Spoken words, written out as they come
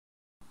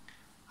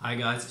Hi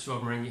guys, it's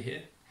Marenghi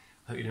here.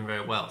 I hope you're doing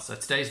very well. So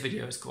today's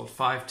video is called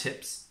 5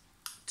 tips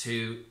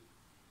to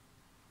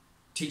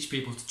teach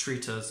people to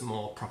treat us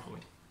more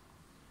properly.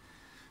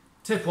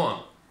 Tip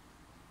 1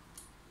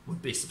 would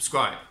be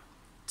subscribe.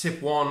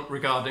 Tip 1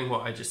 regarding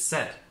what I just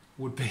said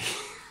would be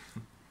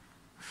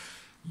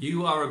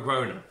you are a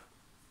grown-up,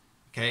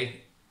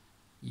 okay?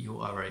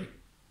 You are a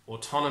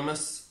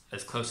autonomous,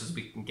 as close as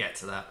we can get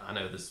to that. I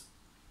know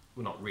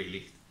we're not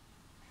really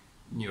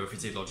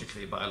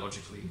neurophysiologically,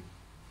 biologically,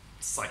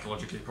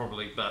 psychologically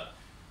probably, but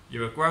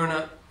you're a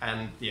grown-up,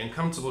 and the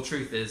uncomfortable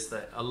truth is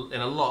that in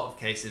a lot of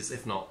cases,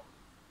 if not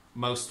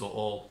most or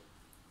all,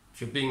 if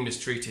you're being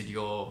mistreated,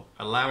 you're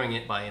allowing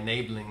it by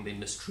enabling the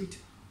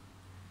mistreated.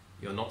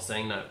 You're not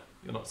saying no.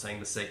 You're not saying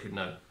the sacred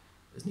no,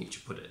 as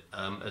Nietzsche put it.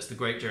 As the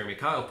great Jeremy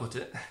Kyle put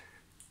it,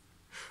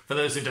 for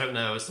those who don't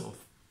know, a sort of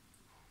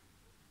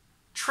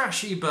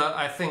trashy but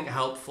I think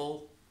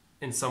helpful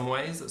in some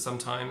ways, that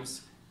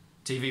sometimes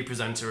TV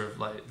presenter of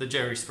like the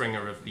Jerry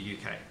Springer of the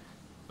UK.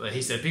 But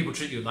he said people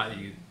treat you like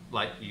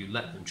you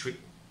let them treat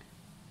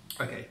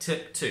you. Okay,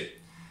 tip 2.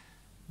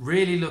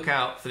 Really look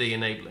out for the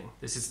enabling.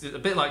 This is a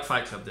bit like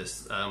Fight Club.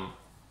 This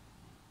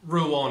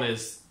rule 1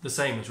 is the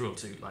same as rule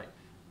 2. Like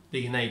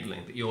the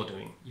enabling that you're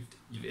doing.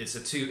 It's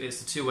a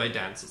two-way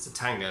dance. It's a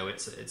tango.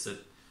 It's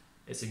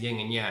a yin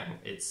and yang.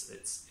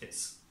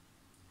 It's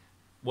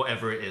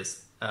whatever it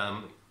is.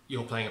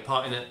 You're playing a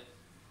part in it.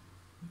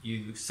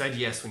 You said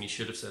yes when you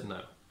should have said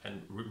no,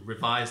 and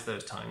revise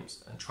those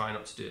times and try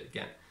not to do it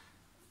again.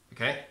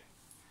 Okay?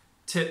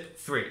 Tip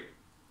 3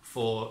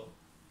 for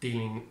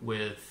dealing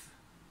with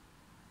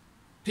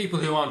people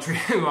who aren't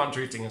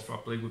treating us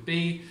properly would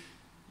be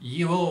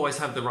you always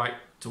have the right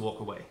to walk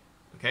away.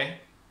 Okay?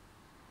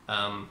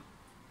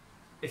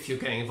 If you're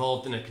getting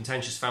involved in a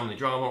contentious family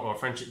drama or a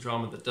friendship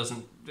drama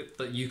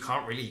that you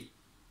can't really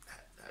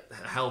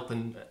help,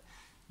 and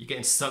you're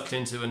getting sucked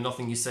into and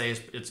nothing you say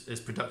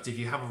is productive,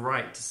 you have a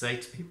right to say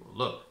to people,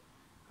 look,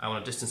 I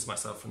want to distance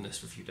myself from this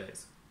for a few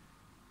days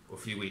or a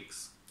few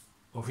weeks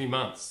or a few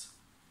months,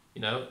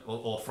 you know,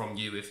 or from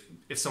you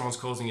if someone's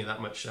causing you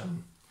that much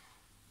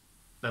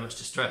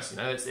distress. You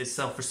know, it's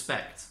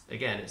self-respect.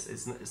 Again,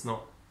 it's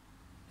not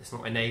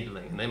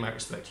enabling, and they might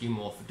respect you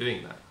more for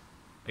doing that.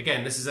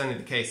 Again, this is only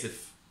the case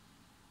if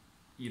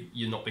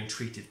you're not being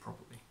treated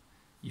properly.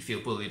 You feel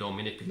bullied or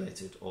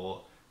manipulated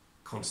or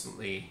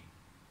constantly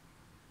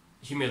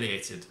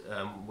humiliated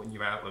when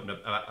you're out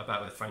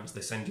about with friends.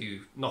 They send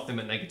you nothing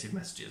but negative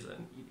messages,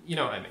 and you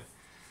know what I mean.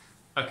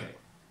 Okay.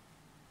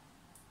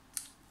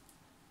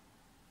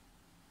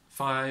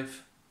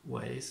 5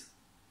 ways.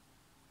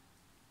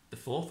 The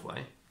 4th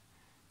way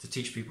to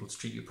teach people to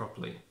treat you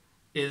properly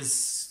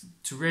is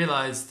to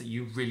realise that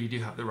you really do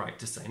have the right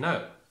to say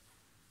no.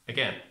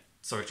 Again,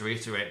 sorry to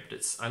reiterate,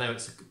 but I know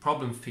it's a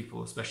problem for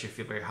people, especially if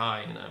you're very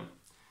high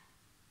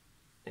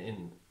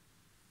in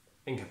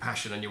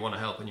compassion and you want to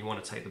help and you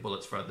want to take the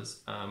bullets for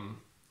others.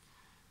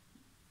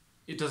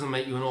 It doesn't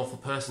make you an awful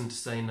person to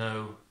say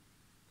no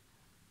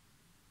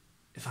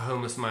if a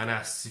homeless man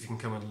asks if you can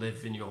come and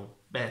live in your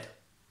bed,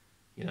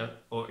 you know,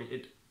 or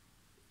it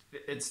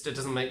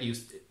doesn't make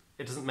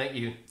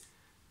you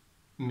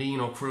mean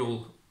or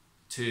cruel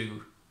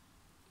to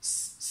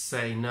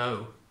say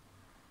no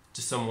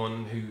to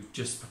someone who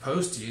just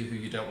proposed to you who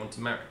you don't want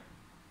to marry.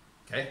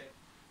 Okay?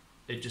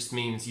 It just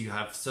means you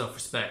have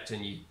self-respect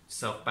and you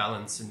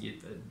self-balance and you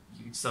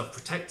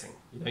self-protecting.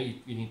 You know,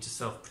 you need to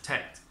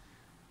self-protect.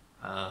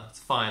 It's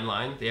a fine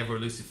line, the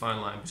ever-elusive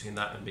fine line between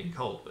that and being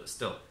cold, but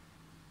still.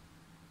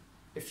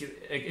 If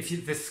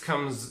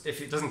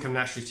it doesn't come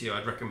naturally to you,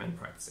 I'd recommend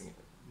practicing it,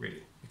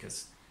 really,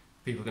 because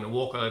people are going to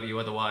walk over you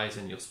otherwise,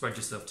 and you'll spread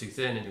yourself too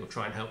thin, and you'll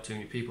try and help too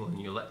many people, and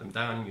you'll let them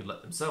down, and you'll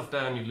let themselves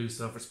down, you lose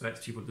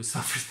self-respect, people lose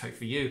self-respect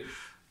for you,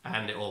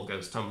 and it all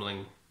goes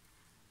tumbling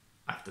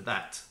after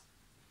that.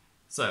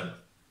 So,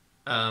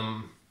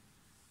 no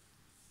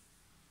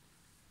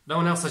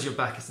one else has your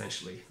back,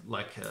 essentially,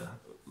 like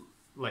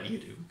you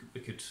do. We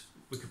could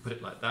put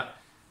it like that.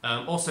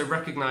 Also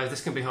recognise,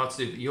 this can be hard to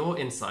do, but your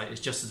insight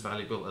is just as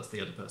valuable as the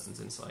other person's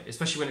insight,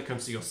 especially when it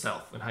comes to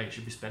yourself and how you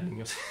should be spending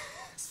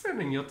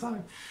your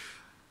time.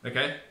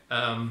 Okay?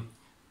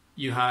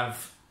 You do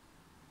have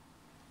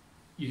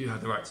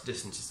the right to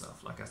distance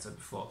yourself, like I said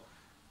before.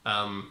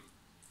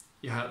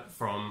 You have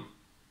from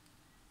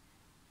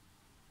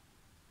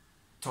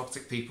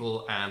toxic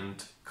people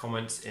and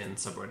comments in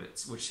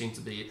subreddits, which seem to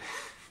be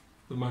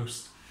the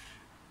most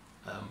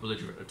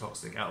belligerent and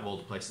toxic out of all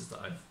the places that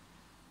I've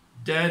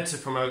dared to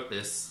promote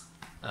this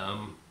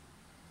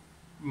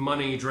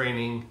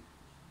money-draining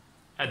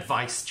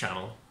advice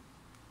channel.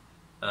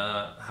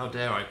 How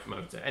dare I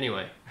promote it?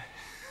 Anyway,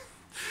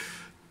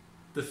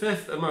 the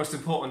 5th and most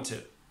important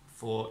tip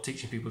for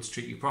teaching people to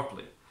treat you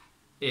properly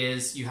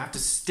is you have to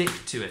stick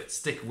to it,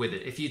 stick with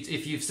it.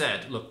 If you've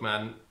said, look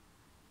man,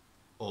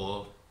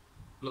 or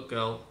look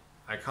girl,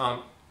 I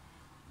can't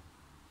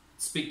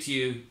speak to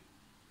you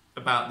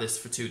about this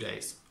for 2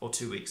 days or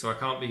 2 weeks, or I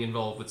can't be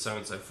involved with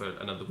so-and-so for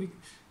another week.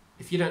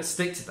 If you don't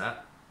stick to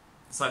that,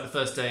 it's like the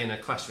first day in a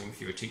classroom if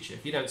you're a teacher.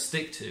 If you don't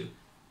stick to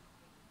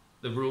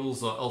the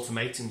rules or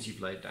ultimatums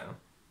you've laid down,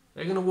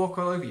 they're going to walk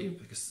all over you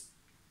because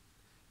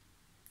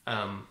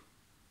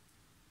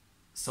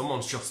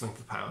someone's jostling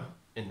for power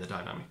in the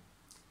dynamic.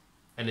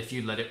 And if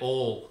you let it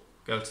all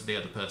go to the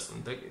other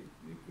person, they're going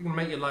to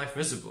make your life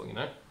miserable, you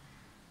know?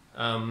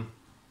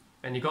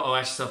 And you've got to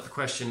ask yourself the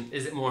question,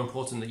 is it more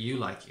important that you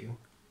like you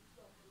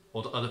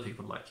or that other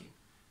people like you?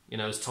 You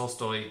know, as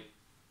Tolstoy,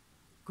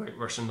 great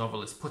Russian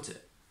novelist, put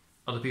it,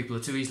 other people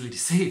are too easily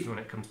deceived when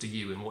it comes to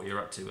you and what you're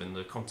up to and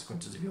the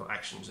consequences of your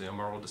actions, your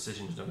moral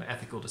decisions and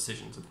ethical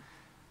decisions. And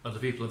other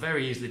people are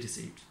very easily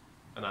deceived.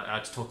 And I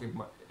had to talk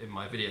in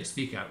my video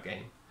Speak Out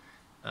game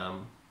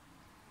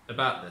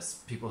about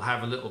this. People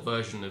have a little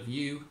version of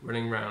you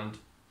running around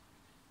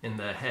in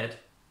their head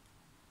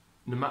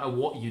no matter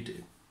what you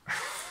do.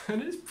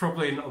 And it's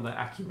probably not that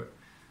accurate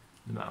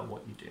no matter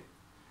what you do.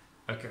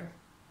 Okay.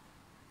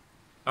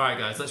 Alright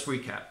guys, let's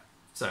recap.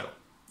 So,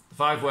 the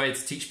 5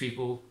 ways to teach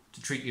people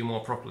to treat you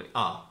more properly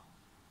are: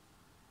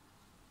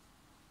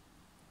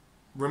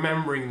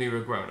 remembering that you're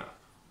a grown-up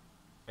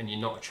and you're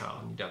not a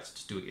child and you don't have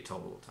to do what you're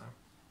told all the time.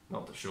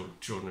 Not that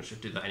children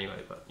should do that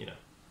anyway, but you know,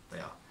 they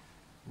are.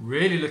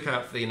 Really look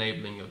out for the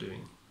enabling you're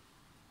doing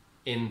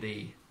in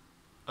the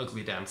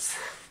ugly dance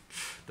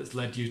that's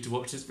led you to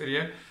watch this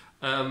video.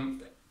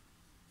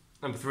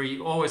 Number 3,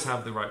 you always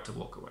have the right to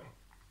walk away.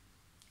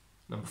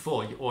 Number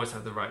 4, you always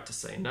have the right to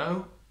say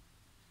no.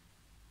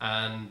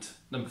 And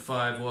number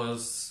 5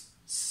 was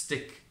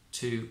stick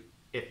to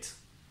it.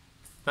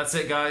 That's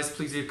it guys,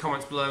 please leave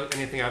comments below.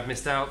 Anything I've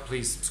missed out,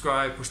 please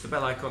subscribe, push the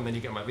bell icon, then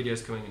you get my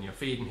videos coming in your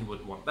feed, and who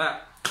wouldn't want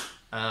that?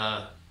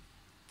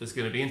 There's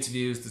going to be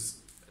interviews,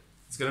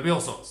 there's going to be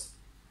all sorts.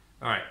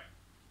 Alright,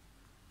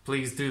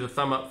 please do the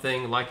thumb up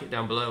thing, like it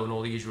down below, and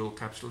all the usual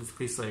capitalist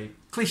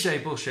cliche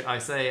bullshit I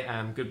say,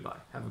 and goodbye.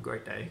 Have a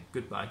great day.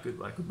 Goodbye,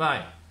 goodbye,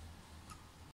 goodbye.